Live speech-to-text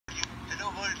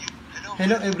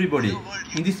Hello everybody,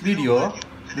 in this video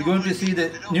we're going to see the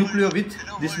Nucleo with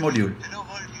this module.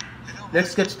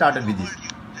 Let's get started with this.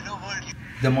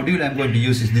 The module I'm going to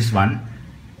use is this one.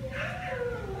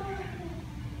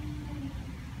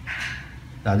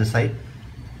 The other side.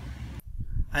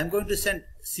 I'm going to send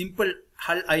simple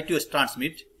hull I2S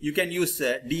transmit. You can use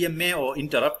DMA or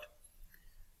interrupt.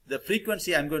 The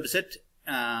frequency I'm going to set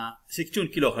 16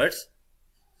 kHz.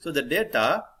 So the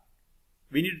data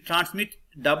we need to transmit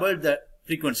double the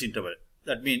frequency interval.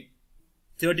 That means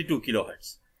 32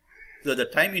 kHz. So the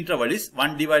time interval is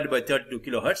 1 divided by 32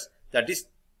 kHz. That is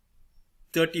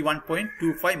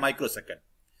 31.25 microsecond.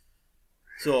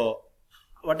 So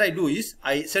what I do is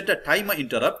I set a timer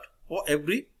interrupt for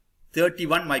every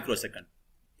 31 microsecond.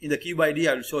 In the CubeIDE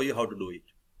I will show you how to do it.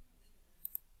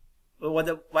 So for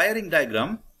the wiring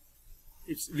diagram,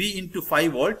 it's V into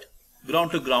 5 volt,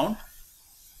 ground to ground,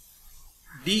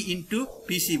 D into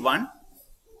PC1,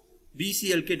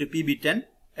 BCLK to PB10,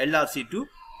 LRC to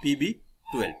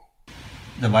PB12.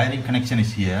 The wiring connection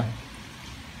is here,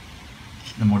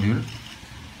 the module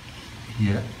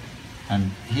here,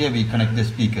 and here we connect the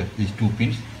speaker. These two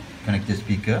pins connect the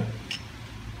speaker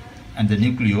and the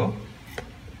Nucleo,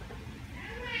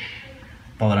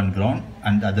 power and ground,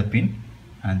 and the other pin,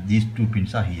 and these two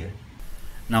pins are here.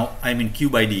 Now I'm in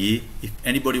CubeIDE. If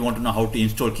anybody want to know how to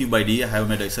install CubeIDE, I have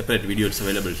made a separate video. It's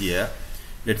available here.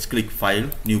 Let's click File,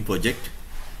 New Project,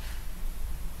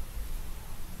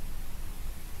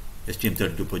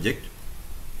 STM32 project,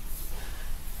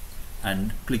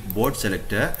 and click Board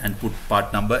Selector and put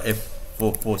part number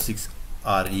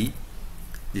F446RE.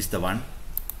 This is the one.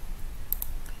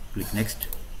 Click Next.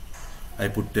 I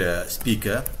put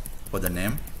speaker for the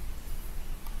name.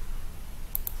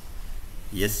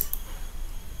 Yes.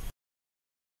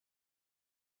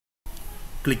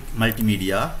 Click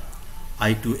Multimedia,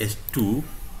 I2S 2,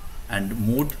 and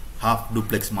Mode Half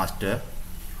Duplex Master.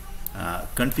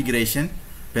 Configuration,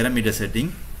 parameter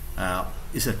setting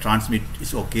is a transmit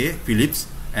is okay, Philips,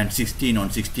 and 16 on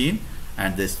 16,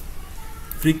 and this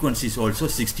frequency is also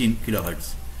 16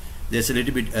 kHz. There's a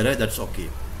little bit error, that's okay.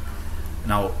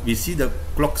 Now we see the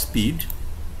clock speed.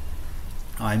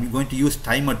 I'm going to use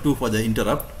timer 2 for the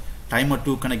interrupt. Timer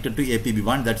 2 connected to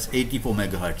APB1, that's 84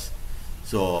 MHz.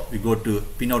 So we go to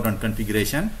pinout on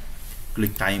configuration,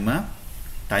 click timer,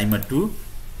 timer 2,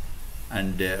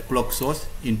 and clock source,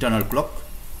 internal clock.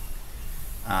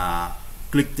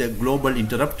 Click the global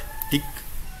interrupt, tick,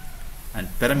 and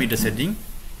parameter setting,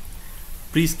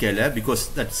 prescaler, because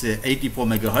that's 84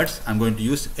 MHz. I'm going to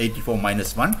use 84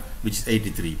 minus 1, which is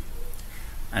 83,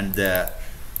 and the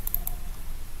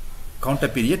counter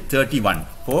period 31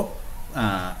 for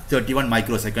 31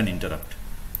 microsecond interrupt.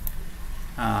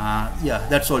 Yeah,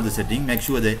 that's all the setting. Make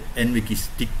sure the NVIC is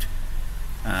ticked.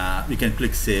 We can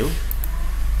click save.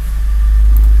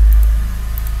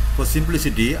 For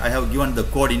simplicity, I have given the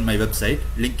code in my website.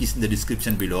 Link is in the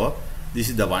description below. This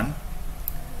is the one.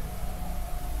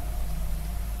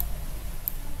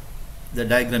 The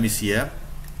diagram is here.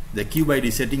 The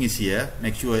CubeIDE setting is here.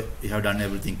 Make sure you have done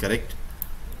everything correct.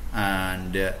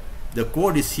 And the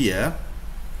code is here.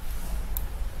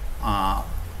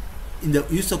 In the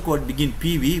user code begin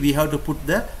PV, we have to put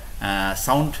the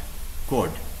sound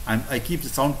code. I keep the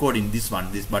sound code in this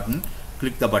one, this button.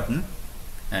 Click the button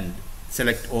and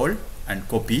select all and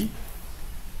copy,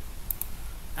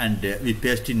 and we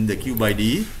paste in the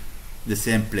CubeIDE the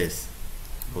same place.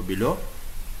 Go below,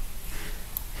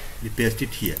 we paste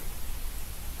it here.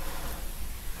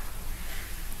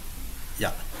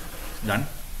 Yeah, done.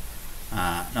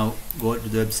 Now go to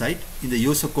the website. In the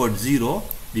user code 0,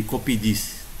 we copy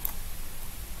this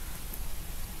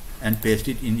and paste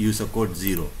it in user code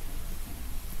 0,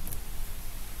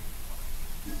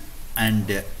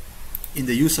 and in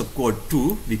the user code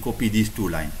 2 we copy these two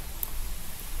lines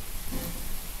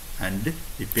and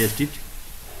we paste it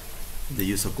in the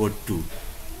user code 2.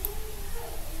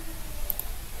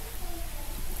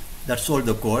 That's all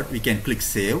the code. We can click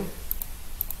save.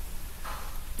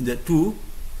 In the 2,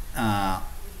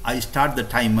 I start the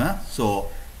timer,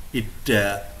 so it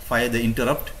fire the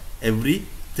interrupt every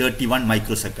 31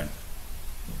 microsecond.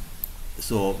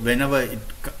 So whenever it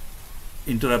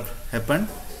interrupt happen,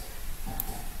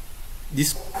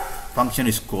 this function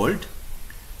is called.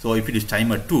 So if it is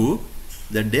timer 2,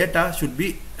 the data should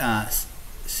be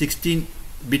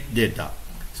 16-bit data.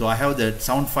 So I have the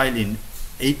sound file in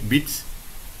 8 bits.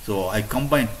 So I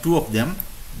combine two of them,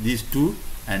 these two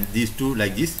and these two,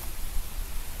 like this,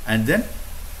 and then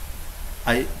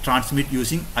I transmit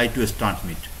using I2S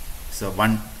transmit. So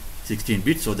 1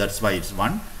 16-bit, so that's why it's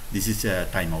 1. This is a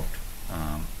timeout.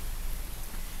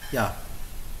 Yeah,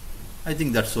 I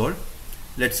think that's all.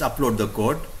 Let's upload the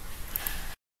code.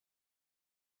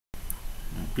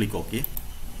 Click OK.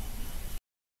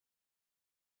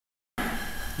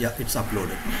 Yeah, it's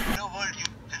uploaded.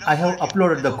 I have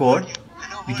uploaded the code.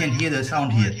 We can hear the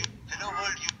sound here.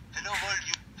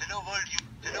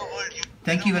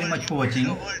 Thank you very much for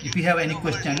watching. If you have any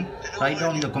question, write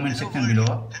down in the comment section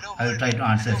below. I will try to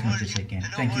answer as much as I can.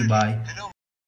 Thank you. Bye.